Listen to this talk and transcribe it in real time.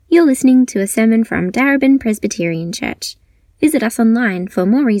You're listening to a sermon from Darebin Presbyterian Church. Visit us online for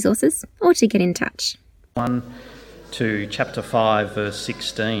more resources or to get in touch. 1 to chapter 5, verse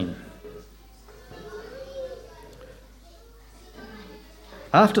 16.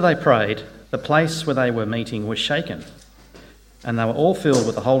 After they prayed, the place where they were meeting was shaken, and they were all filled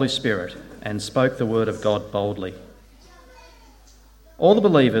with the Holy Spirit and spoke the word of God boldly. All the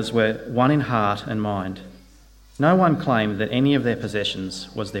believers were one in heart and mind. No one claimed that any of their possessions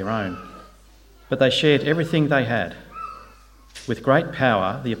was their own, but they shared everything they had. With great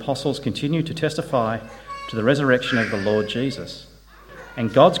power, the apostles continued to testify to the resurrection of the Lord Jesus.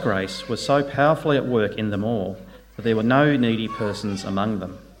 And God's grace was so powerfully at work in them all that there were no needy persons among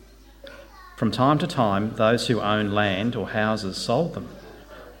them. From time to time, those who owned land or houses sold them,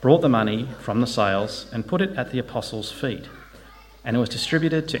 brought the money from the sales and put it at the apostles' feet, and it was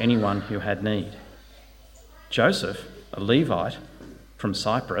distributed to anyone who had need. Joseph, a Levite from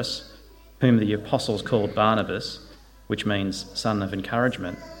Cyprus, whom the apostles called Barnabas, which means son of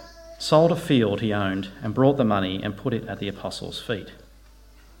encouragement, sold a field he owned and brought the money and put it at the apostles' feet.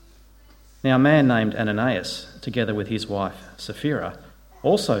 Now a man named Ananias, together with his wife Sapphira,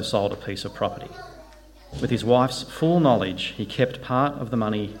 also sold a piece of property. With his wife's full knowledge, he kept back part of the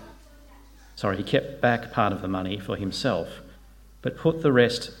money for himself, but put the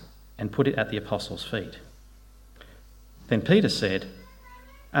rest and put it at the apostles' feet. Then Peter said,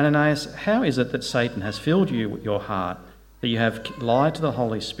 Ananias, how is it that Satan has filled your heart, that you have lied to the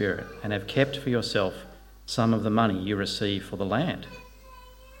Holy Spirit and have kept for yourself some of the money you received for the land?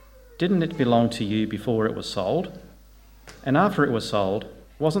 Didn't it belong to you before it was sold? And after it was sold,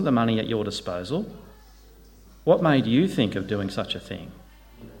 wasn't the money at your disposal? What made you think of doing such a thing?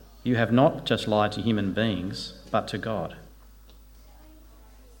 You have not just lied to human beings, but to God.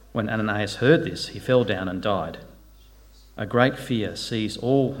 When Ananias heard this, he fell down and died. A great fear seized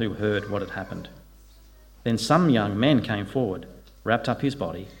all who heard what had happened. Then some young men came forward, wrapped up his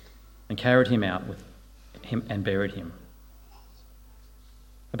body, and carried him out with him and buried him.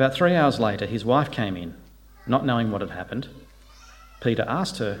 About 3 hours later, his wife came in, not knowing what had happened. Peter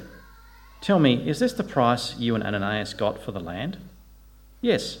asked her, "Tell me, is this the price you and Ananias got for the land?"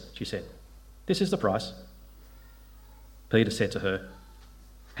 "Yes," she said, "this is the price." Peter said to her,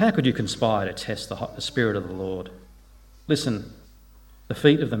 "How could you conspire to test the Spirit of the Lord? Listen, the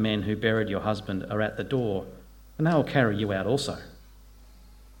feet of the men who buried your husband are at the door, and they will carry you out also."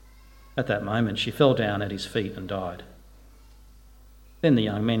 At that moment she fell down at his feet and died. Then the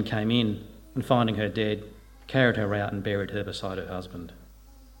young men came in, and finding her dead, carried her out and buried her beside her husband.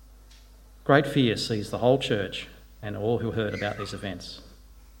 Great fear seized the whole church and all who heard about these events.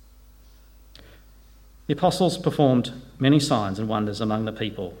 The apostles performed many signs and wonders among the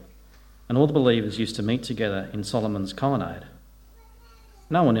people, and all the believers used to meet together in Solomon's colonnade.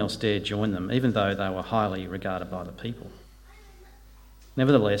 No one else dared join them, even though they were highly regarded by the people.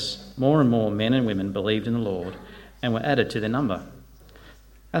 Nevertheless, more and more men and women believed in the Lord and were added to their number.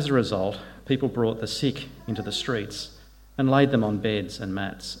 As a result, people brought the sick into the streets and laid them on beds and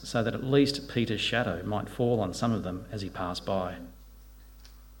mats, so that at least Peter's shadow might fall on some of them as he passed by.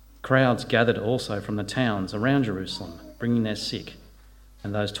 Crowds gathered also from the towns around Jerusalem, bringing their sick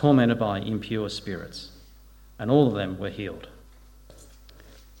and those tormented by impure spirits, and all of them were healed.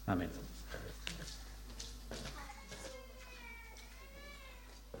 Amen.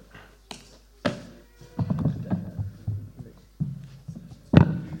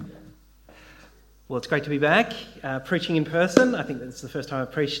 Well, it's great to be back preaching in person. I think it's the first time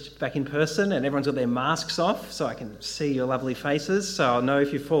I've preached back in person, and everyone's got their masks off so I can see your lovely faces, so I'll know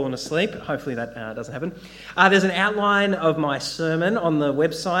if you've fallen asleep. Hopefully that doesn't happen. There's an outline of my sermon on the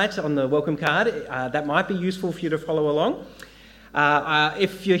website, on the welcome card. That might be useful for you to follow along.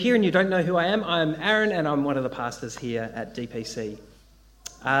 If you're here and you don't know who I am, I'm Aaron, and I'm one of the pastors here at DPC.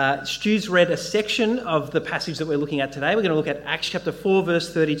 Stu's read a section of the passage that we're looking at today. We're going to look at Acts chapter 4,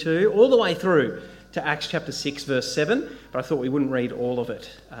 verse 32, all the way through to Acts chapter 6, verse 7, but I thought we wouldn't read all of it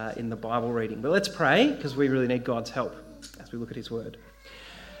in the Bible reading. But let's pray, because we really need God's help as we look at his word.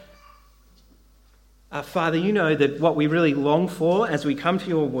 Father, you know that what we really long for as we come to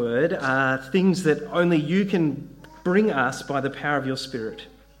your word are things that only you can bring us by the power of your Spirit.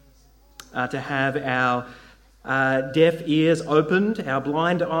 To have our deaf ears opened, our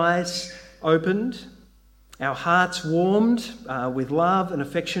blind eyes opened, our hearts warmed with love and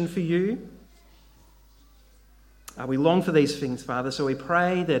affection for you. We long for these things, Father, so we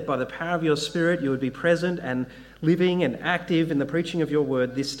pray that by the power of your Spirit you would be present and living and active in the preaching of your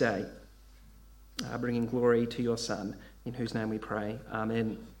word this day, bringing glory to your Son, in whose name we pray.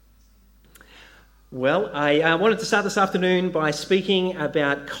 Amen. Well, I wanted to start this afternoon by speaking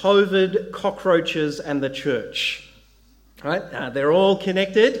about COVID, cockroaches and the church. Right? They're all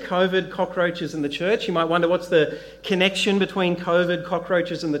connected, COVID, cockroaches and the church. You might wonder what's the connection between COVID,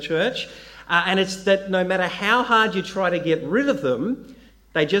 cockroaches and the church. And it's that no matter how hard you try to get rid of them,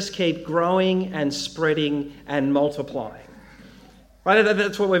 they just keep growing and spreading and multiplying. Right?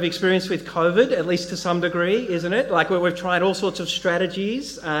 That's what we've experienced with COVID, at least to some degree, isn't it? Like we've tried all sorts of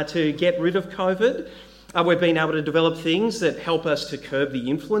strategies to get rid of COVID. We've been able to develop things that help us to curb the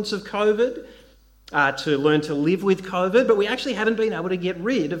influence of COVID, to learn to live with COVID, but we actually haven't been able to get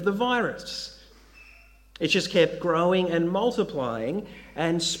rid of the virus. It's just kept growing and multiplying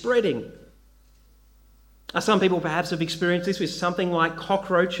and spreading. Some people perhaps have experienced this with something like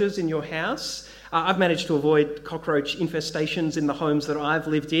cockroaches in your house. I've managed to avoid cockroach infestations in the homes that I've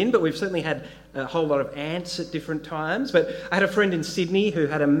lived in, but we've certainly had a whole lot of ants at different times. But I had a friend in Sydney who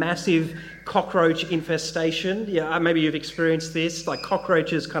had a massive cockroach infestation. Yeah, maybe you've experienced this, like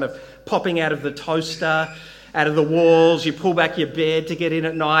cockroaches kind of popping out of the toaster, out of the walls. You pull back your bed to get in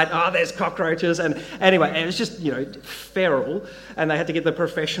at night. Oh, there's cockroaches. And anyway, it was just, feral. And they had to get the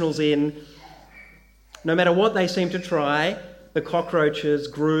professionals in. No matter what they seemed to try, the cockroaches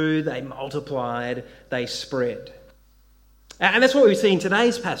grew, they multiplied, they spread. And that's what we see in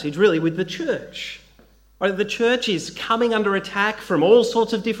today's passage, really, with the church. The church is coming under attack from all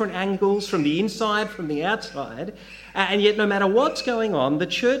sorts of different angles, from the inside, from the outside, and yet no matter what's going on, the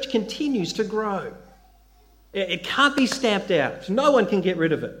church continues to grow. It can't be stamped out. No one can get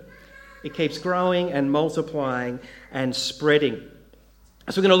rid of it. It keeps growing and multiplying and spreading.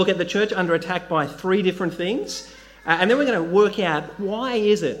 So we're going to look at the church under attack by three different things. And then we're going to work out why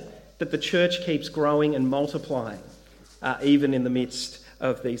is it that the church keeps growing and multiplying, even in the midst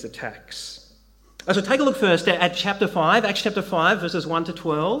of these attacks. So take a look first at chapter 5, Acts chapter 5, verses 1 to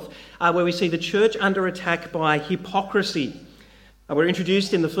 12, where we see the church under attack by hypocrisy. We're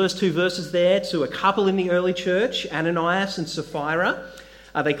introduced in the first two verses there to a couple in the early church, Ananias and Sapphira.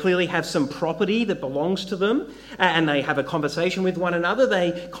 They clearly have some property that belongs to them, and they have a conversation with one another.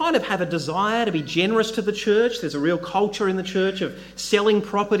 They kind of have a desire to be generous to the church. There's a real culture in the church of selling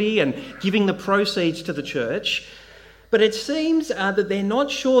property and giving the proceeds to the church. But it seems that they're not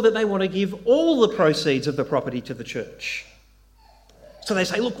sure that they want to give all the proceeds of the property to the church. So they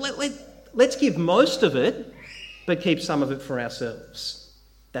say, look, let's give most of it, but keep some of it for ourselves.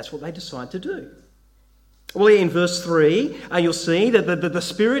 That's what they decide to do. Well, in verse 3, you'll see that the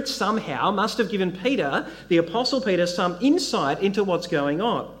Spirit somehow must have given Peter, the Apostle Peter, some insight into what's going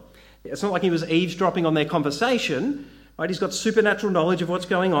on. It's not like he was eavesdropping on their conversation, right? He's got supernatural knowledge of what's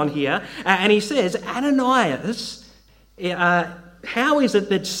going on here. And he says, Ananias, how is it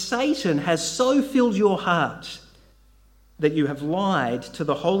that Satan has so filled your heart that you have lied to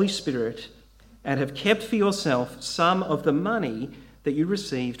the Holy Spirit and have kept for yourself some of the money that you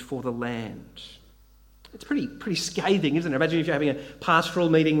received for the land? It's pretty scathing, isn't it? Imagine if you're having a pastoral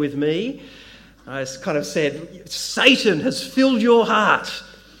meeting with me. I kind of said, Satan has filled your heart.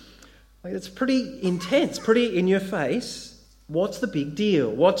 It's pretty intense, pretty in your face. What's the big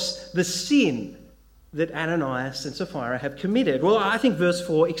deal? What's the sin that Ananias and Sapphira have committed? Well, I think verse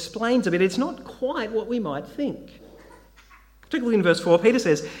 4 explains a bit. It's not quite what we might think. Particularly in verse 4, Peter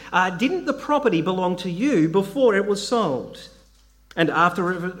says, didn't the property belong to you before it was sold? And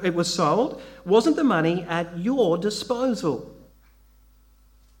after it was sold, wasn't the money at your disposal?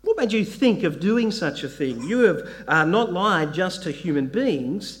 What made you think of doing such a thing? You have not lied just to human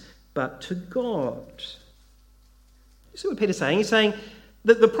beings, but to God. You see what Peter's saying? He's saying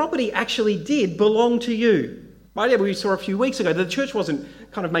that the property actually did belong to you. Right? Yeah, we saw a few weeks ago that the church wasn't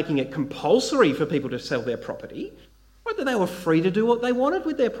kind of making it compulsory for people to sell their property. Right? That they were free to do what they wanted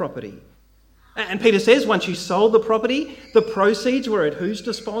with their property. And Peter says, once you sold the property, the proceeds were at whose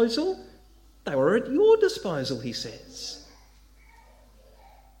disposal? They were at your disposal, he says.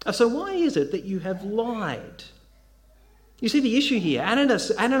 So why is it that you have lied? You see the issue here.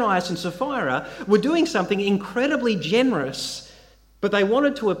 Ananias and Sapphira were doing something incredibly generous, but they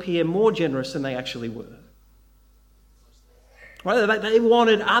wanted to appear more generous than they actually were. Right? They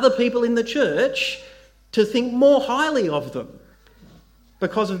wanted other people in the church to think more highly of them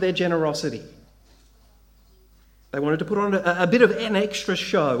because of their generosity. They wanted to put on a bit of an extra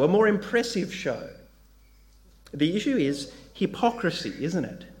show, a more impressive show. The issue is hypocrisy, isn't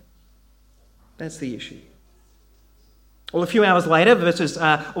it? That's the issue. Well, a few hours later,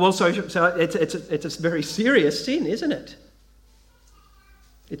 so it's a very serious sin, isn't it?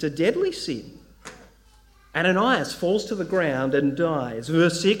 It's a deadly sin. Ananias falls to the ground and dies.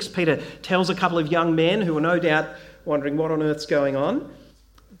 Verse 6, Peter tells a couple of young men who are no doubt wondering what on earth's going on,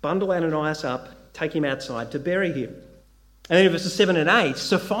 bundle Ananias up take him outside to bury him. And then in verses 7 and 8,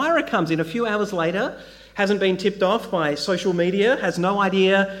 Sapphira comes in a few hours later, hasn't been tipped off by social media, has no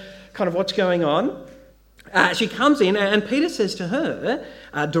idea kind of what's going on. She comes in and Peter says to her,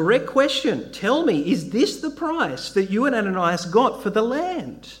 direct question, tell me, is this the price that you and Ananias got for the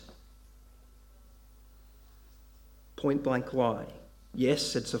land? Point blank lie. Yes,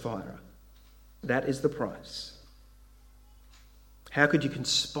 said Sapphira, that is the price. How could you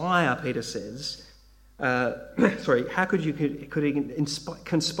conspire, Peter says, how could you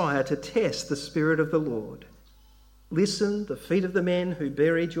conspire to test the Spirit of the Lord? Listen, the feet of the men who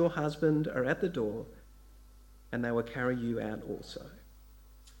buried your husband are at the door, and they will carry you out also.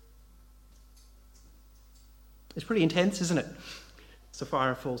 It's pretty intense, isn't it?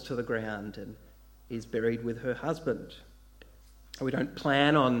 Sapphira falls to the ground and is buried with her husband. We don't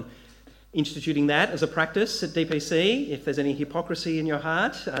plan on instituting that as a practice at DPC. If there's any hypocrisy in your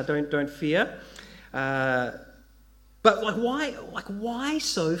heart, don't fear. But why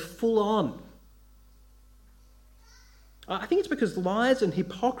so full on? I think it's because lies and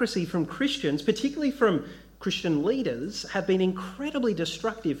hypocrisy from Christians, particularly from Christian leaders, have been incredibly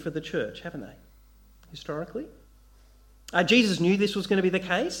destructive for the church, haven't they? Historically. Jesus knew this was going to be the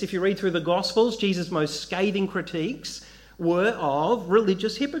case. If you read through the Gospels, Jesus' most scathing critiques were of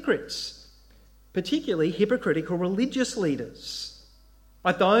religious hypocrites, particularly hypocritical religious leaders.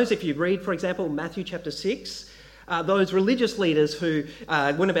 Like those, if you read, for example, Matthew chapter 6, those religious leaders who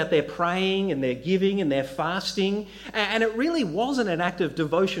went about their praying and their giving and their fasting, and it really wasn't an act of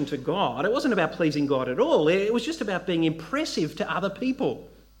devotion to God. It wasn't about pleasing God at all. It was just about being impressive to other people.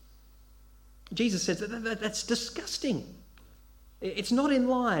 Jesus says that's disgusting. It's not in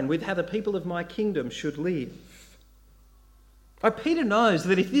line with how the people of my kingdom should live. Peter knows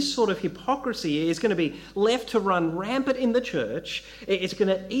that if this sort of hypocrisy is going to be left to run rampant in the church, it's going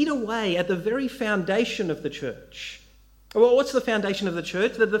to eat away at the very foundation of the church. Well, what's the foundation of the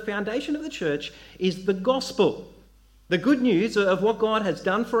church? The foundation of the church is the gospel, the good news of what God has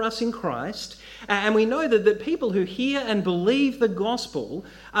done for us in Christ. And we know that people who hear and believe the gospel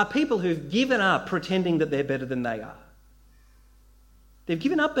are people who've given up pretending that they're better than they are. They've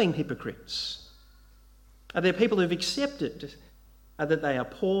given up being hypocrites. They're people who've accepted that they are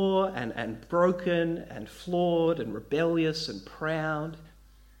poor and broken and flawed and rebellious and proud.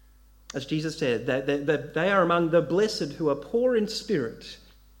 As Jesus said, that they are among the blessed who are poor in spirit.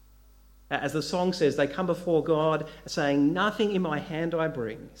 As the song says, they come before God saying, nothing in my hand I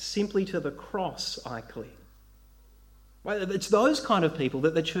bring, simply to the cross I cling. It's those kind of people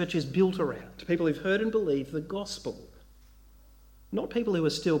that the church is built around, people who've heard and believed the gospel, not people who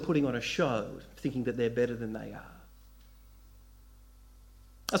are still putting on a show, thinking that they're better than they are.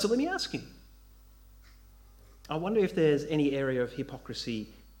 So let me ask you, I wonder if there's any area of hypocrisy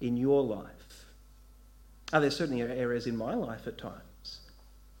in your life. There's certainly areas in my life at times.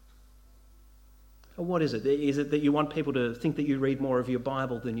 What is it? Is it that you want people to think that you read more of your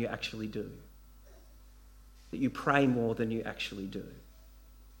Bible than you actually do? That you pray more than you actually do?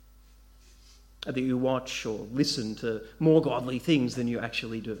 That you watch or listen to more godly things than you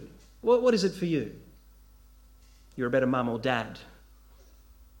actually do? What is it for you? You're a better mum or dad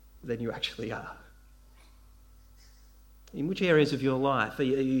than you actually are. In which areas of your life are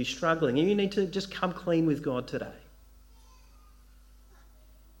you struggling? You need to just come clean with God today.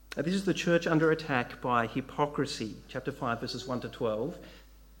 This is the church under attack by hypocrisy, chapter 5, verses 1 to 12.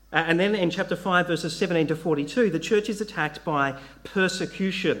 And then in chapter 5, verses 17 to 42, the church is attacked by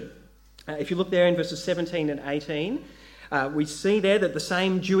persecution. If you look there in verses 17 and 18, we see there that the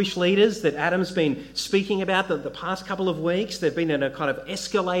same Jewish leaders that Adam's been speaking about the past couple of weeks, they've been in a kind of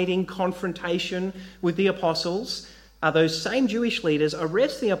escalating confrontation with the apostles. Those same Jewish leaders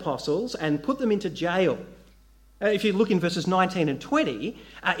arrest the apostles and put them into jail. If you look in verses 19 and 20,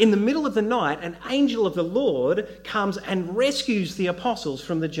 in the middle of the night, an angel of the Lord comes and rescues the apostles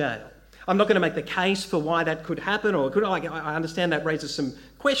from the jail. I'm not going to make the case for why that could happen, I understand that raises some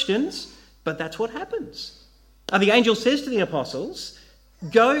questions, but that's what happens. The angel says to the apostles,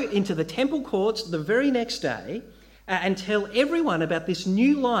 go into the temple courts the very next day and tell everyone about this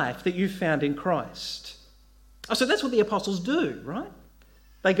new life that you've found in Christ. So that's what the apostles do, right?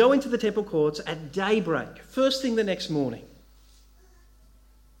 They go into the temple courts at daybreak, first thing the next morning.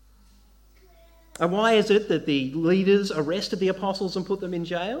 And why is it that the leaders arrested the apostles and put them in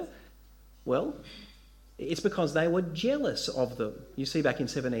jail? Well, it's because they were jealous of them. You see back in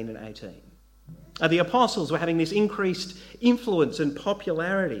 17 and 18. The apostles were having this increased influence and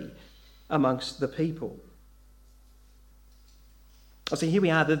popularity amongst the people. So here we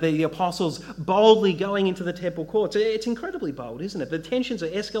are, the apostles boldly going into the temple courts. It's incredibly bold, isn't it? The tensions are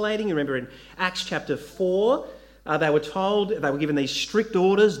escalating. You remember in Acts chapter 4, they were given these strict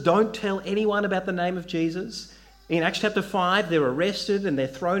orders, don't tell anyone about the name of Jesus. In Acts chapter 5, they're arrested and they're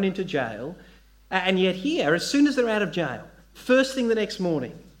thrown into jail. And yet here, as soon as they're out of jail, first thing the next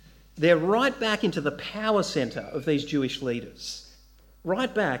morning, they're right back into the power centre of these Jewish leaders,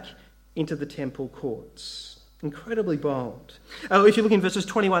 right back into the temple courts. Incredibly bold. If you look in verses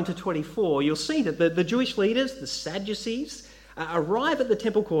 21 to 24, you'll see that the Jewish leaders, the Sadducees, arrive at the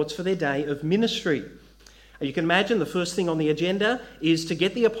temple courts for their day of ministry. You can imagine the first thing on the agenda is to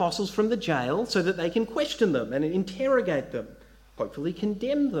get the apostles from the jail so that they can question them and interrogate them, hopefully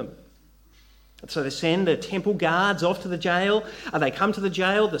condemn them. So they send the temple guards off to the jail. They come to the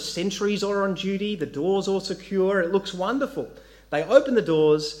jail, the sentries are on duty, the doors are secure, it looks wonderful. They open the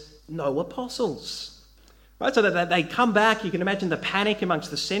doors, no apostles. Right, so that they come back, you can imagine the panic amongst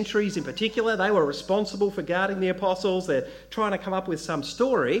the sentries in particular. They were responsible for guarding the apostles. They're trying to come up with some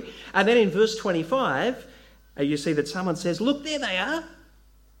story. And then in verse 25, you see that someone says, look, there they are,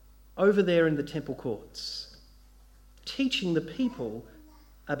 over there in the temple courts, teaching the people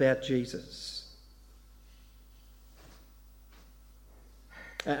about Jesus.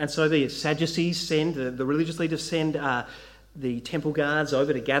 And so the Sadducees the religious leaders send the temple guards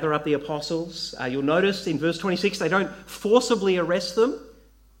over to gather up the apostles. You'll notice in verse 26, they don't forcibly arrest them.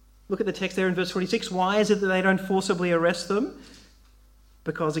 Look at the text there in verse 26. Why is it that they don't forcibly arrest them?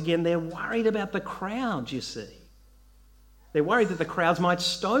 Because, again, they're worried about the crowds, you see. They're worried that the crowds might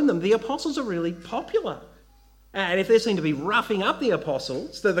stone them. The apostles are really popular. And if they seem to be roughing up the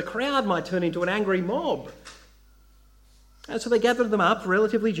apostles, the crowd might turn into an angry mob. And so they gather them up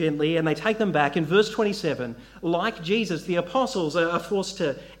relatively gently and they take them back. In verse 27, like Jesus, the apostles are forced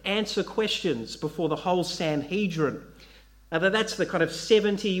to answer questions before the whole Sanhedrin. That's the kind of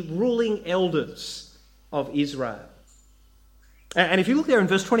 70 ruling elders of Israel. And if you look there in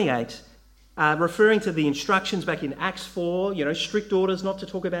verse 28, referring to the instructions back in Acts 4, strict orders not to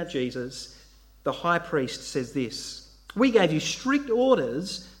talk about Jesus, the high priest says this: we gave you strict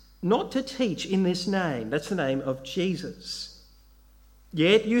orders not to teach in this name. That's the name of Jesus.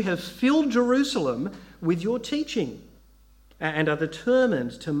 Yet you have filled Jerusalem with your teaching and are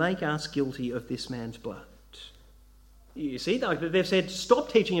determined to make us guilty of this man's blood. You see, they've said,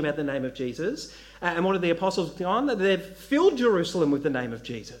 stop teaching about the name of Jesus. And what have the apostles done? They've filled Jerusalem with the name of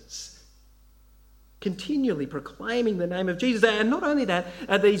Jesus, continually proclaiming the name of Jesus. And not only that,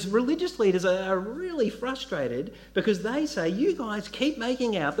 these religious leaders are really frustrated because they say, you guys keep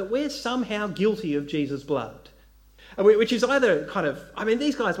making out that we're somehow guilty of Jesus' blood. Which is either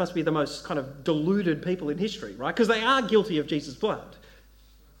these guys must be the most kind of deluded people in history, right? Because they are guilty of Jesus' blood.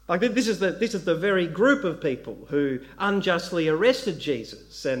 This is the very group of people who unjustly arrested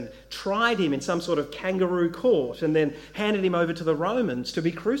Jesus and tried him in some sort of kangaroo court and then handed him over to the Romans to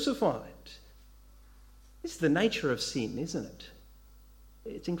be crucified. This is the nature of sin, isn't it?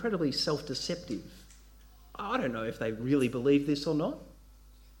 It's incredibly self-deceptive. I don't know if they really believe this or not,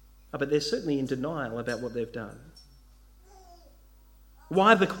 but they're certainly in denial about what they've done.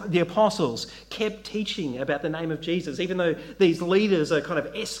 Why have the apostles kept teaching about the name of Jesus, even though these leaders are kind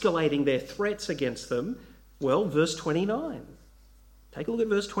of escalating their threats against them? Well, verse 29. Take a look at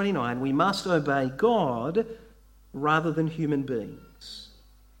verse 29. We must obey God rather than human beings.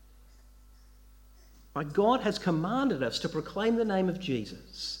 God has commanded us to proclaim the name of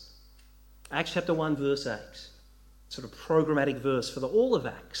Jesus. Acts chapter 1, verse 8. Sort of programmatic verse for all of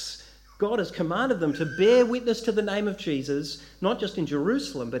Acts. God has commanded them to bear witness to the name of Jesus, not just in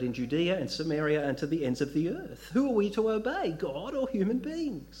Jerusalem, but in Judea and Samaria and to the ends of the earth. Who are we to obey, God or human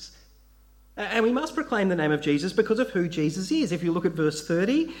beings? And we must proclaim the name of Jesus because of who Jesus is. If you look at verse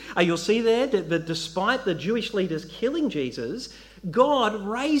 30, you'll see there that despite the Jewish leaders killing Jesus, God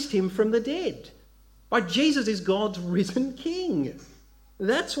raised him from the dead. Jesus is God's risen king.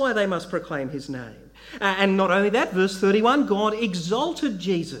 That's why they must proclaim his name. And not only that, verse 31, God exalted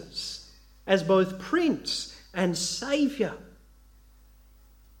Jesus as both Prince and Saviour.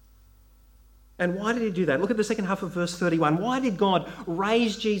 And why did he do that? Look at the second half of verse 31. Why did God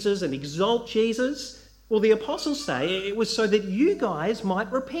raise Jesus and exalt Jesus? Well, the apostles say it was so that you guys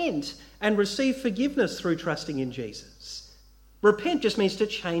might repent and receive forgiveness through trusting in Jesus. Repent just means to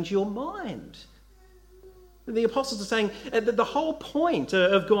change your mind. The apostles are saying that the whole point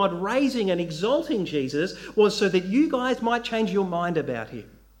of God raising and exalting Jesus was so that you guys might change your mind about him.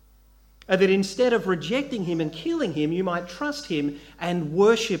 That instead of rejecting him and killing him, you might trust him and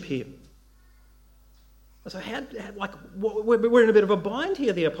worship him. So we're in a bit of a bind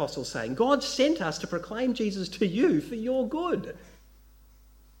here, the apostles saying. God sent us to proclaim Jesus to you for your good.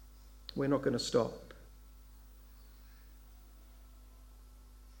 We're not going to stop.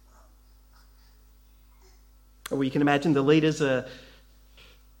 Or you can imagine the leaders are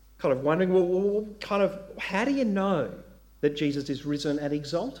kind of wondering, well, how do you know that Jesus is risen and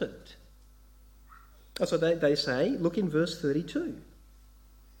exalted? So they say, look in verse 32.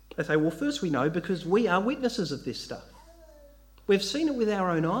 They say, well, first we know because we are witnesses of this stuff. We've seen it with our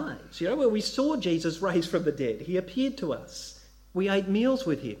own eyes. Where we saw Jesus raised from the dead. He appeared to us. We ate meals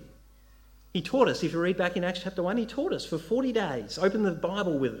with him. He taught us, if you read back in Acts chapter 1, he taught us for 40 days, opened the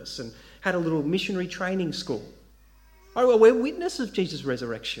Bible with us and had a little missionary training school. Oh, well, we're witnesses of Jesus'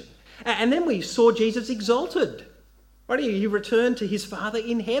 resurrection. And then we saw Jesus exalted. Right? He returned to his Father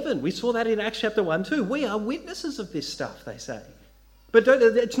in heaven. We saw that in Acts chapter 1 too. We are witnesses of this stuff, they say. But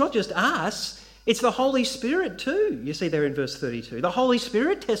it's not just us, it's the Holy Spirit too. You see there in verse 32. The Holy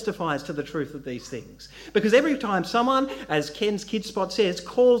Spirit testifies to the truth of these things. Because every time someone, as Ken's Kid Spot says,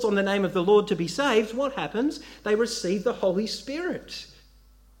 calls on the name of the Lord to be saved, what happens? They receive the Holy Spirit.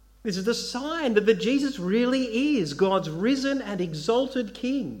 This is the sign that Jesus really is God's risen and exalted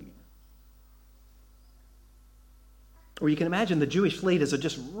King. Or you can imagine the Jewish leaders are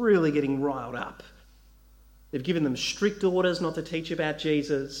just really getting riled up. They've given them strict orders not to teach about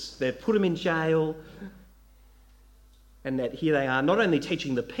Jesus. They've put them in jail. And that here they are not only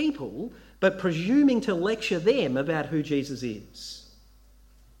teaching the people, but presuming to lecture them about who Jesus is.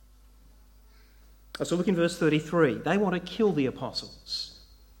 So look in verse 33. They want to kill the apostles.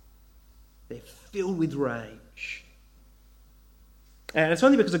 They're filled with rage. And it's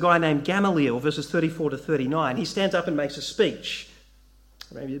only because a guy named Gamaliel, verses 34 to 39, he stands up and makes a speech.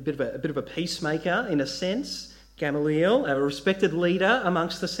 Maybe a bit of a peacemaker in a sense. Gamaliel, a respected leader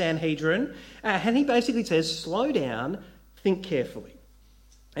amongst the Sanhedrin. And he basically says, slow down, think carefully.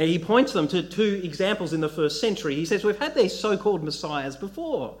 And he points them to two examples in the first century. He says, we've had these so-called messiahs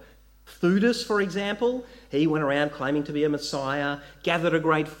before. Theudas, for example, he went around claiming to be a messiah, gathered a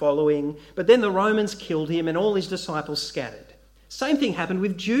great following, but then the Romans killed him and all his disciples scattered. Same thing happened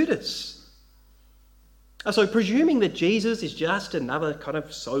with Judas. So presuming that Jesus is just another kind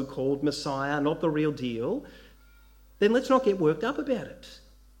of so-called messiah, not the real deal, then let's not get worked up about it.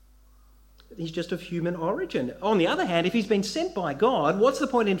 He's just of human origin. On the other hand, if he's been sent by God, what's the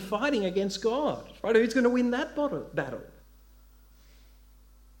point in fighting against God? Right? Who's going to win that battle?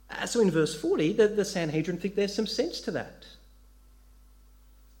 So in verse 40, the Sanhedrin think there's some sense to that.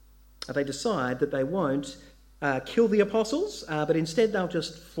 They decide that they won't kill the apostles, but instead they'll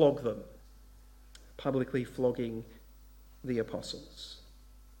just flog them, publicly flogging the apostles.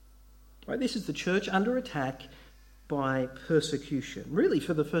 Right, this is the church under attack by persecution, really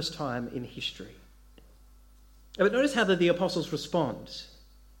for the first time in history. But notice how the apostles respond.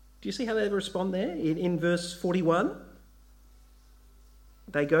 Do you see how they respond there in verse 41?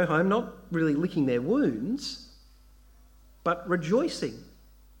 They go home not really licking their wounds, but rejoicing.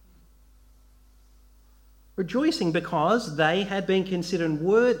 Rejoicing because they had been considered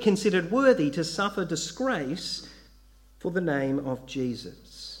worthy to suffer disgrace for the name of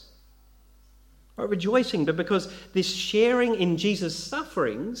Jesus. Rejoicing, but because this sharing in Jesus'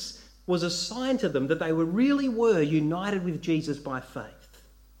 sufferings was a sign to them that they really were united with Jesus by faith.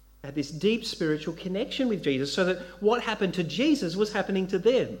 They had this deep spiritual connection with Jesus, so that what happened to Jesus was happening to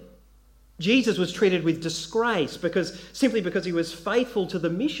them. Jesus was treated with disgrace simply because he was faithful to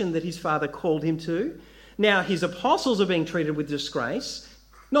the mission that his Father called him to. Now his apostles are being treated with disgrace,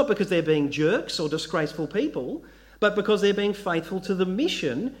 not because they're being jerks or disgraceful people, but because they're being faithful to the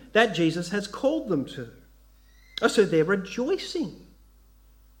mission that Jesus has called them to. So they're rejoicing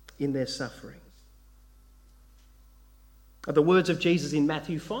in their suffering. The words of Jesus in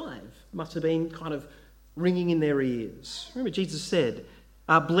Matthew 5 must have been kind of ringing in their ears. Remember, Jesus said,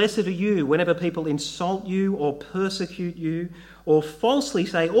 blessed are you whenever people insult you or persecute you or falsely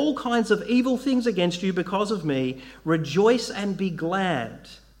say all kinds of evil things against you because of me. Rejoice and be glad,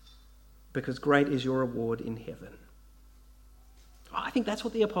 because great is your reward in heaven. I think that's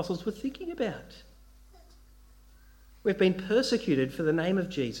what the apostles were thinking about. We've been persecuted for the name of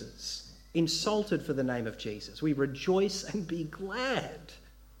Jesus, insulted for the name of Jesus. We rejoice and be glad,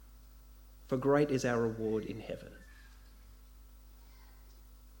 for great is our reward in heaven.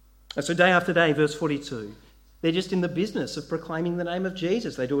 And so day after day, verse 42, they're just in the business of proclaiming the name of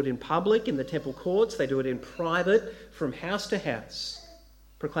Jesus. They do it in public, in the temple courts. They do it in private, from house to house,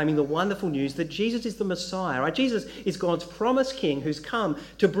 proclaiming the wonderful news that Jesus is the Messiah. Right? Jesus is God's promised King who's come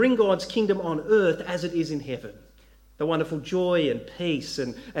to bring God's kingdom on earth as it is in heaven. The wonderful joy and peace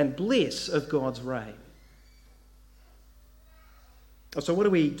and bliss of God's reign. So what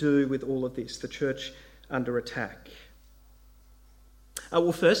do we do with all of this? The church under attack.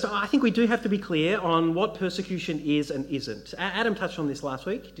 Well, first, I think we do have to be clear on what persecution is and isn't. Adam touched on this last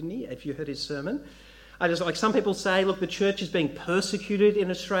week, didn't he, if you heard his sermon? Just like some people say, look, the church is being persecuted in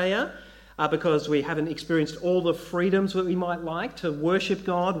Australia because we haven't experienced all the freedoms that we might like to worship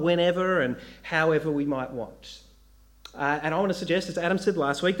God whenever and however we might want. And I want to suggest, as Adam said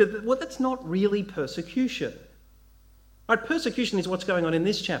last week, that that's not really persecution. Right, persecution is what's going on in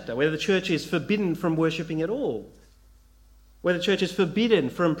this chapter, where the church is forbidden from worshipping at all, where the church is forbidden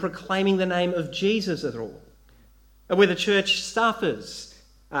from proclaiming the name of Jesus at all, and where the church suffers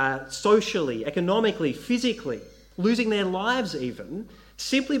socially, economically, physically, losing their lives even,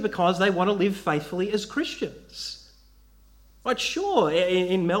 simply because they want to live faithfully as Christians. Right, sure,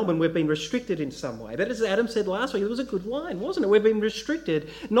 in Melbourne we've been restricted in some way, but as Adam said last week, it was a good line, wasn't it? We've been restricted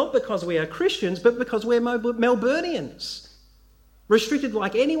not because we are Christians, but because we're Melburnians, restricted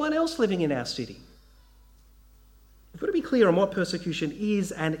like anyone else living in our city. We've got to be clear on what persecution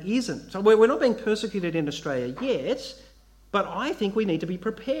is and isn't. So we're not being persecuted in Australia yet, but I think we need to be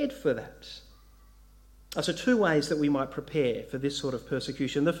prepared for that. So two ways that we might prepare for this sort of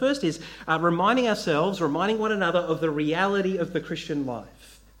persecution. The first is reminding one another of the reality of the Christian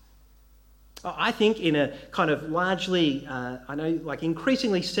life. I think in a kind of largely,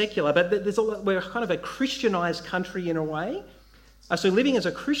 increasingly secular, but we're kind of a Christianised country in a way. So living as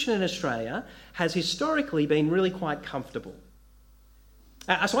a Christian in Australia has historically been really quite comfortable.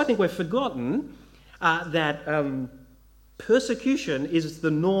 So I think we've forgotten that persecution is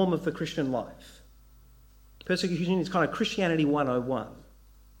the norm of the Christian life. Persecution is kind of Christianity 101.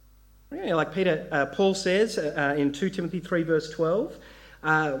 Like Paul says in 2 Timothy 3 verse 12,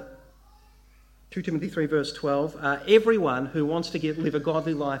 2 Timothy 3 verse 12, everyone who wants to live a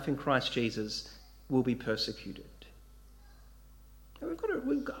godly life in Christ Jesus will be persecuted.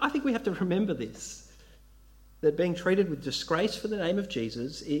 I think we have to remember this, that being treated with disgrace for the name of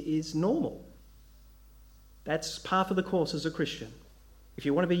Jesus is normal. That's par for the course as a Christian. If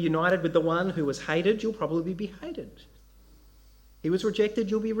you want to be united with the one who was hated, you'll probably be hated. He was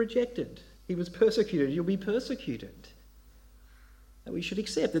rejected, you'll be rejected. He was persecuted, you'll be persecuted. And we should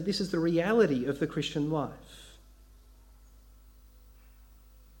accept that this is the reality of the Christian life.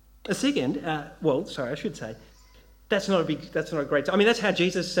 A second, that's not a great... I mean, that's how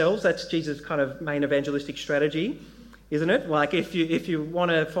Jesus sells. That's Jesus' kind of main evangelistic strategy, isn't it? Like, if you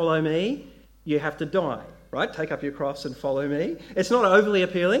want to follow me, you have to die. Right, take up your cross and follow me. It's not overly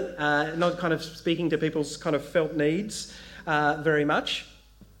appealing, not kind of speaking to people's kind of felt needs very much,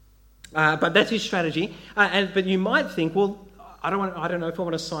 but that's his strategy. But you might think, well, I don't know if I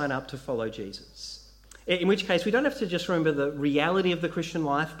want to sign up to follow Jesus. In which case, we don't have to just remember the reality of the Christian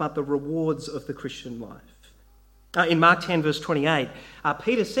life, but the rewards of the Christian life. In Mark 10, verse 28,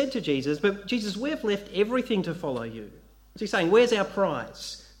 Peter said to Jesus, "But Jesus, we've left everything to follow you." So he's saying, "Where's our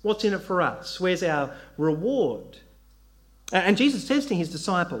prize? What's in it for us? Where's our reward?" And Jesus says to his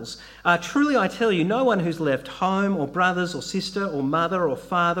disciples, "Truly I tell you, no one who's left home or brothers or sister or mother or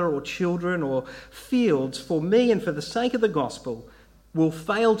father or children or fields for me and for the sake of the gospel will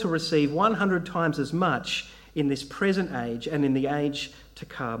fail to receive 100 times as much in this present age and in the age to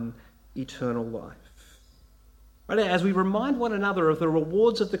come, eternal life." Right, as we remind one another of the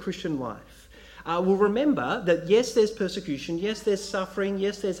rewards of the Christian life, we'll remember that yes, there's persecution, yes, there's suffering,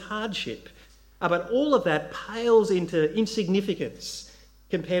 yes, there's hardship, but all of that pales into insignificance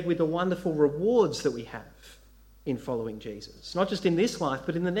compared with the wonderful rewards that we have in following Jesus. Not just in this life,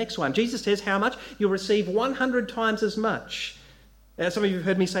 but in the next one. Jesus says how much? You'll receive 100 times as much. Some of you have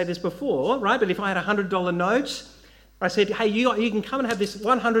heard me say this before, right? But if I had a $100 note, I said, hey, you can come and have this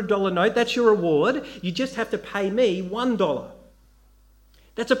 $100 note, that's your reward, you just have to pay me $1.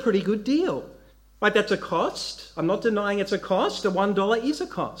 That's a pretty good deal. Right, that's a cost. I'm not denying it's a cost. A $1 is a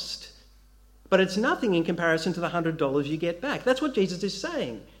cost. But it's nothing in comparison to the $100 you get back. That's what Jesus is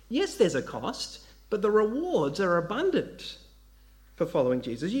saying. Yes, there's a cost, but the rewards are abundant for following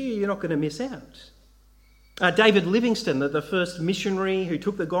Jesus. You're not going to miss out. David Livingstone, the first missionary who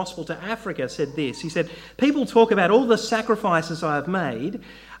took the gospel to Africa, said this. He said, "People talk about all the sacrifices I have made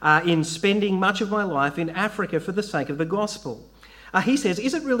in spending much of my life in Africa for the sake of the gospel." He says,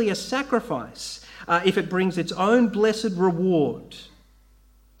 "Is it really a sacrifice if it brings its own blessed reward?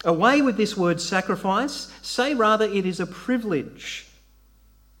 Away with this word sacrifice. Say rather it is a privilege.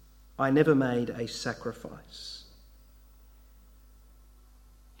 I never made a sacrifice."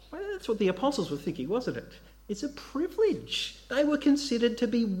 Well, that's what the apostles were thinking, wasn't it? It's a privilege. They were considered to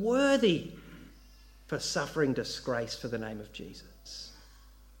be worthy for suffering disgrace for the name of Jesus.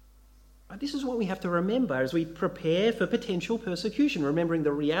 This is what we have to remember as we prepare for potential persecution, remembering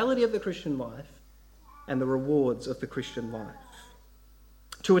the reality of the Christian life and the rewards of the Christian life.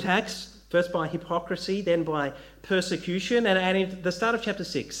 Two attacks, first by hypocrisy, then by persecution, and in the start of chapter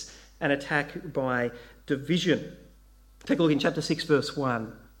 6, an attack by division. Take a look in chapter 6, verse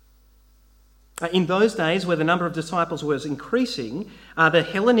 1. In those days, where the number of disciples was increasing, the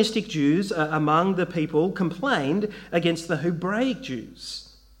Hellenistic Jews among the people complained against the Hebraic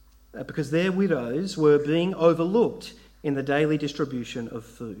Jews because their widows were being overlooked in the daily distribution of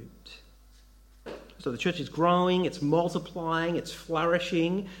food. So the church is growing, it's multiplying, it's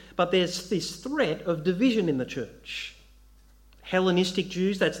flourishing, but there's this threat of division in the church. Hellenistic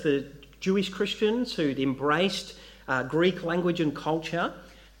Jews, that's the Jewish Christians who'd embraced Greek language and culture,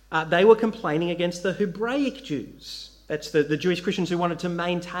 they were complaining against the Hebraic Jews. That's the Jewish Christians who wanted to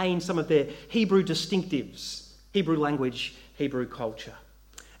maintain some of their Hebrew distinctives, Hebrew language, Hebrew culture.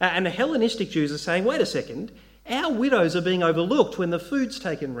 And the Hellenistic Jews are saying, wait a second, our widows are being overlooked when the food's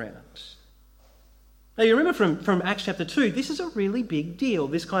taken round. Now you remember from Acts chapter 2, this is a really big deal,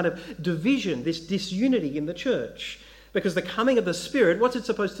 this kind of division, this disunity in the church. Because the coming of the Spirit, what's it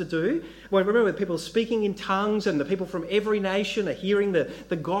supposed to do? Well, remember, people speaking in tongues and the people from every nation are hearing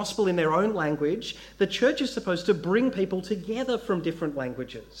the gospel in their own language. The church is supposed to bring people together from different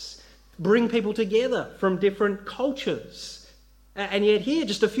languages, bring people together from different cultures. And yet here,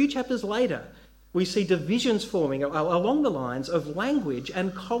 just a few chapters later, we see divisions forming along the lines of language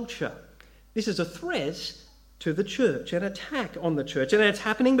and culture. This is a threat to the church, an attack on the church. And it's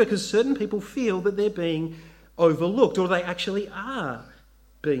happening because certain people feel that they're being overlooked, or they actually are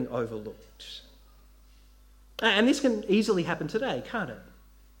being overlooked. And this can easily happen today, can't it?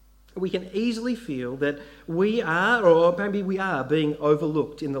 We can easily feel that we are, or maybe we are, being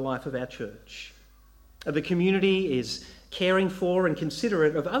overlooked in the life of our church. The community is caring for and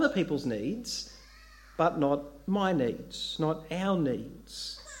considerate of other people's needs, but not my needs, not our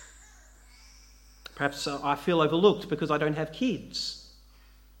needs. Perhaps I feel overlooked because I don't have kids,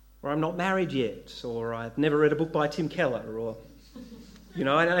 or I'm not married yet, or I've never read a book by Tim Keller, or,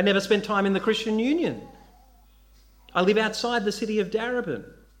 I never spent time in the Christian Union. I live outside the city of Darebin.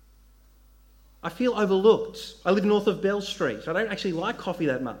 I feel overlooked. I live north of Bell Street. I don't actually like coffee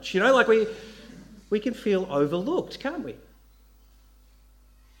that much. We can feel overlooked, can't we?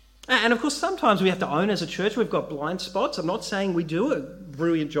 And of course, sometimes we have to own as a church we've got blind spots. I'm not saying we do a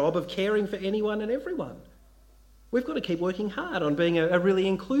brilliant job of caring for anyone and everyone. We've got to keep working hard on being a really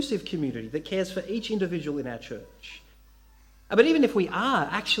inclusive community that cares for each individual in our church. But even if we are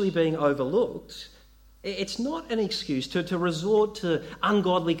actually being overlooked, it's not an excuse to resort to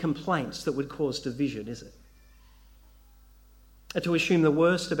ungodly complaints that would cause division, is it? To assume the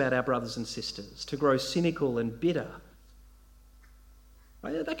worst about our brothers and sisters, to grow cynical and bitter.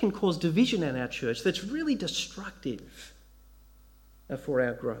 That can cause division in our church that's really destructive for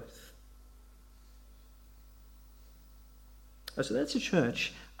our growth. So that's a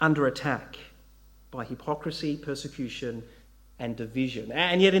church under attack by hypocrisy, persecution, and division.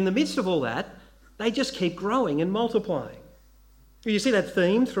 And yet in the midst of all that, they just keep growing and multiplying. You see that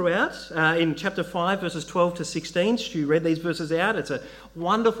theme throughout in chapter 5, verses 12 to 16. Stu read these verses out. It's a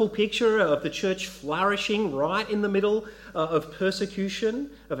wonderful picture of the church flourishing right in the middle of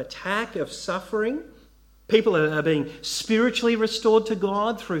persecution, of attack, of suffering. People are being spiritually restored to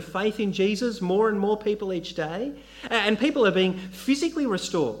God through faith in Jesus, more and more people each day. And people are being physically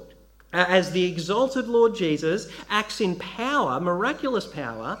restored as the exalted Lord Jesus acts in power, miraculous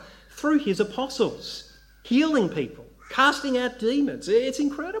power, through his apostles, healing people, casting out demons. It's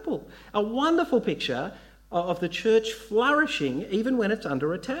incredible. A wonderful picture of the church flourishing even when it's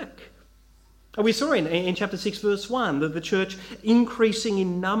under attack. We saw in chapter 6, verse 1, that the church increasing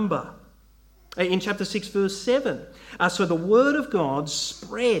in number. In chapter 6, verse 7, so the word of God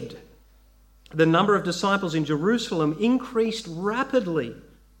spread. The number of disciples in Jerusalem increased rapidly,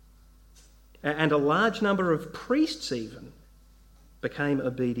 and a large number of priests even became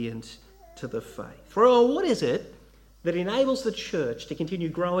obedient to the faith. Well, what is it that enables the church to continue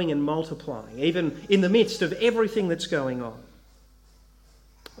growing and multiplying, even in the midst of everything that's going on?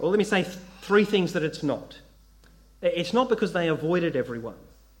 Well, let me say three things that it's not. It's not because they avoided everyone.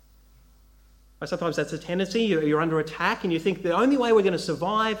 Sometimes that's a tendency. You're under attack and you think the only way we're going to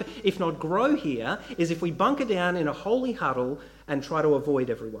survive, if not grow here, is if we bunker down in a holy huddle and try to avoid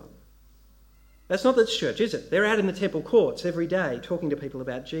everyone. That's not this church, is it? They're out in the temple courts every day talking to people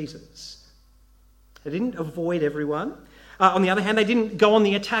about Jesus. They didn't avoid everyone. On the other hand, they didn't go on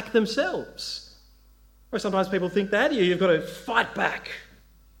the attack themselves. Or sometimes people think that. You've got to fight back.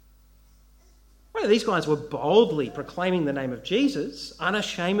 Well, these guys were boldly proclaiming the name of Jesus,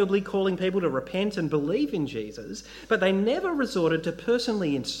 unashamedly calling people to repent and believe in Jesus, but they never resorted to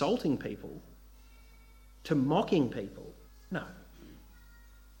personally insulting people, to mocking people. No.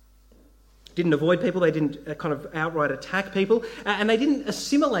 Didn't avoid people, they didn't kind of outright attack people, and they didn't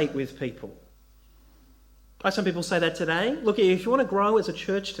assimilate with people. Like some people say that today. Look, if you want to grow as a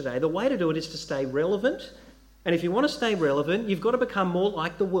church today, the way to do it is to stay relevant. And if you want to stay relevant, you've got to become more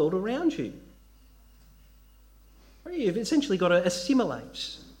like the world around you. You've essentially got to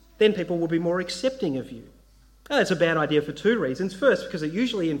assimilate. Then people will be more accepting of you. Now, that's a bad idea for two reasons. First, because it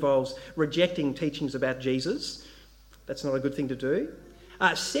usually involves rejecting teachings about Jesus. That's not a good thing to do.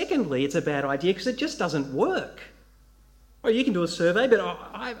 Secondly, it's a bad idea because it just doesn't work. Well, you can do a survey, but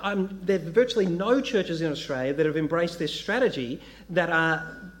there are virtually no churches in Australia that have embraced this strategy that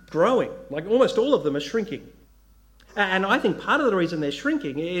are growing. Like almost all of them are shrinking. And I think part of the reason they're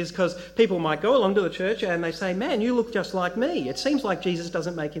shrinking is because people might go along to the church and they say, man, you look just like me. It seems like Jesus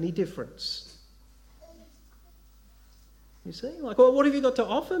doesn't make any difference. You see? Like, well, what have you got to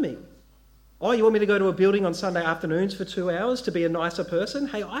offer me? Oh, you want me to go to a building on Sunday afternoons for 2 hours to be a nicer person?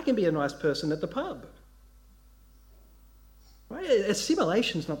 Hey, I can be a nice person at the pub. Right?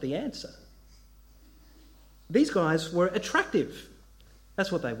 Assimilation's not the answer. These guys were attractive.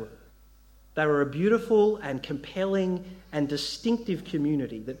 That's what they were. They were a beautiful and compelling and distinctive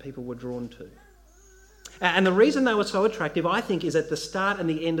community that people were drawn to. And the reason they were so attractive, I think, is at the start and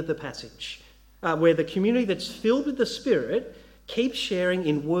the end of the passage, where the community that's filled with the Spirit keeps sharing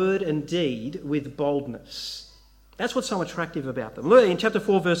in word and deed with boldness. That's what's so attractive about them. Look, in chapter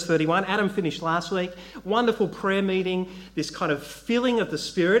 4, verse 31, Adam finished last week. Wonderful prayer meeting, this kind of filling of the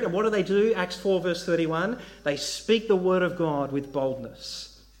Spirit. And what do? Acts 4, verse 31, they speak the word of God with boldness.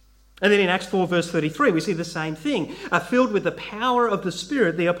 And then in Acts 4 verse 33, we see the same thing. Filled with the power of the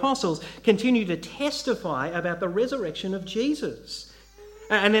Spirit, the apostles continue to testify about the resurrection of Jesus.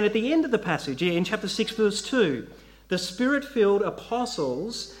 And then at the end of the passage, in chapter 6 verse 2, the Spirit-filled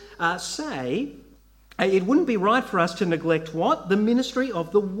apostles say, it wouldn't be right for us to neglect what? The ministry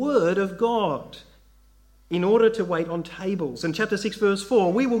of the Word of God in order to wait on tables. In chapter 6 verse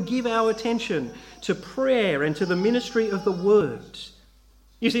 4, we will give our attention to prayer and to the ministry of the Word.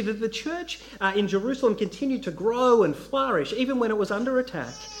 You see, that the church in Jerusalem continued to grow and flourish even when it was under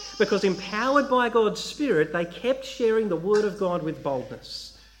attack, because empowered by God's Spirit, they kept sharing the word of God with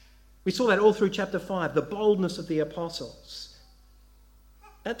boldness. We saw that all through chapter 5, the boldness of the apostles.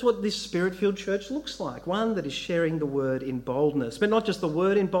 That's what this Spirit-filled church looks like, one that is sharing the word in boldness. But not just the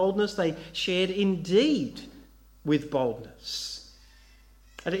word in boldness, they shared in deed with boldness.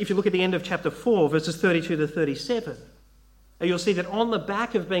 And if you look at the end of chapter 4, verses 32 to 37, you'll see that on the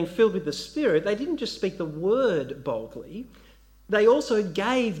back of being filled with the Spirit, they didn't just speak the word boldly, they also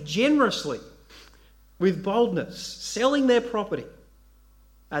gave generously with boldness, selling their property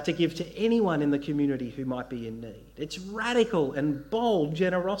to give to anyone in the community who might be in need. It's radical and bold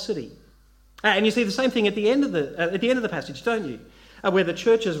generosity. And you see the same thing at the end of the passage, don't you? Where the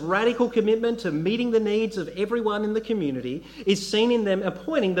church's radical commitment to meeting the needs of everyone in the community is seen in them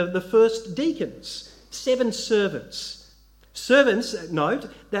appointing the first deacons, 7 servants. Servants, note,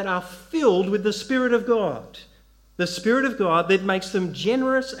 that are filled with the Spirit of God. The Spirit of God that makes them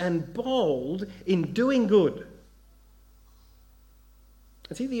generous and bold in doing good.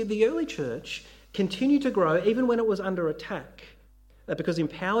 And see, the early church continued to grow even when it was under attack. Because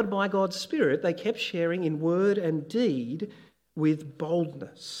empowered by God's Spirit, they kept sharing in word and deed with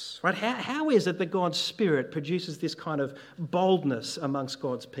boldness. Right? How is it that God's Spirit produces this kind of boldness amongst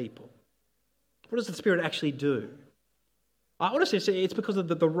God's people? What does the Spirit actually do? I want to say it's because of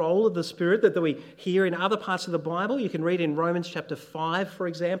the role of the Spirit that we hear in other parts of the Bible. You can read in Romans chapter 5, for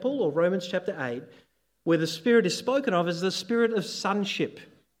example, or Romans chapter 8, where the Spirit is spoken of as the Spirit of sonship,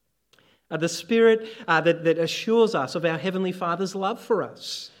 the Spirit that assures us of our Heavenly Father's love for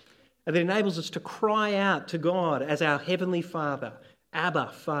us, and that enables us to cry out to God as our Heavenly Father,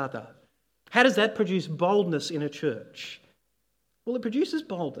 Abba, Father. How does that produce boldness in a church? Well, it produces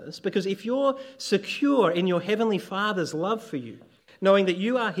boldness because if you're secure in your Heavenly Father's love for you, knowing that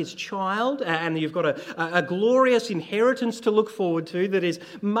you are his child and you've got a glorious inheritance to look forward to that is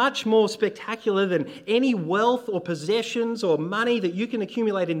much more spectacular than any wealth or possessions or money that you can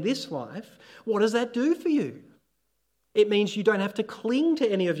accumulate in this life, what does that do for you? It means you don't have to cling to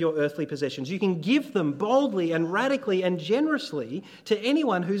any of your earthly possessions. You can give them boldly and radically and generously to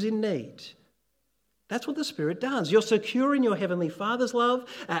anyone who's in need. That's what the Spirit does. You're secure in your Heavenly Father's love,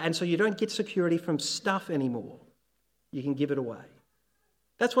 and so you don't get security from stuff anymore. You can give it away.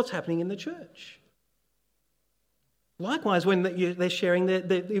 That's what's happening in the church. Likewise, when they're sharing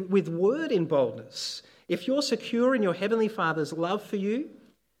with word in boldness, if you're secure in your Heavenly Father's love for you,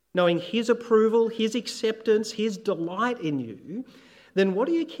 knowing his approval, his acceptance, his delight in you, then what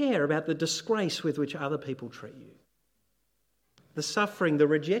do you care about the disgrace with which other people treat you? the suffering, the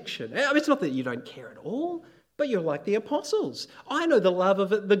rejection. It's not that you don't care at all, but you're like the apostles. I know the love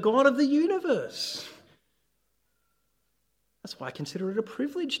of the God of the universe. That's why I consider it a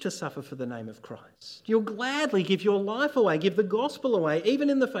privilege to suffer for the name of Christ. You'll gladly give your life away, give the gospel away, even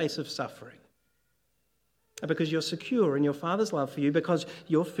in the face of suffering. And because you're secure in your Father's love for you, because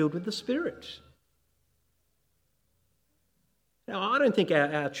you're filled with the Spirit. Now, I don't think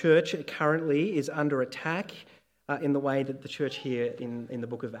our church currently is under attack in the way that the church here in the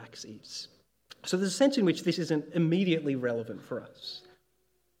book of Acts is. So there's a sense in which this isn't immediately relevant for us.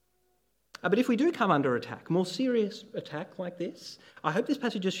 But if we do come under attack, more serious attack like this, I hope this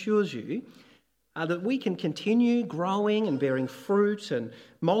passage assures you that we can continue growing and bearing fruit and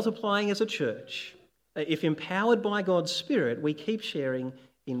multiplying as a church if, empowered by God's Spirit, we keep sharing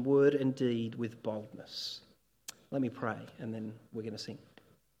in word and deed with boldness. Let me pray, and then we're going to sing.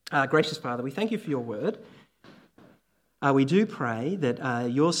 Gracious Father, we thank you for your word. We do pray that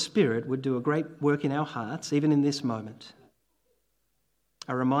your Spirit would do a great work in our hearts, even in this moment,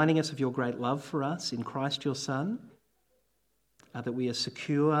 reminding us of your great love for us in Christ your Son, that we are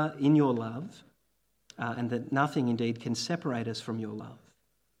secure in your love, and that nothing indeed can separate us from your love.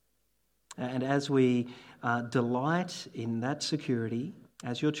 And as we delight in that security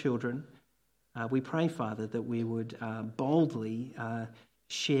as your children, we pray, Father, that we would boldly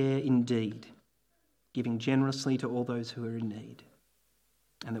share in deed, giving generously to all those who are in need,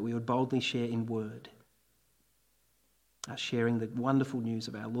 and that we would boldly share in word, sharing the wonderful news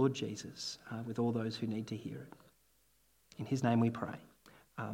of our Lord Jesus with all those who need to hear it. In his name we pray.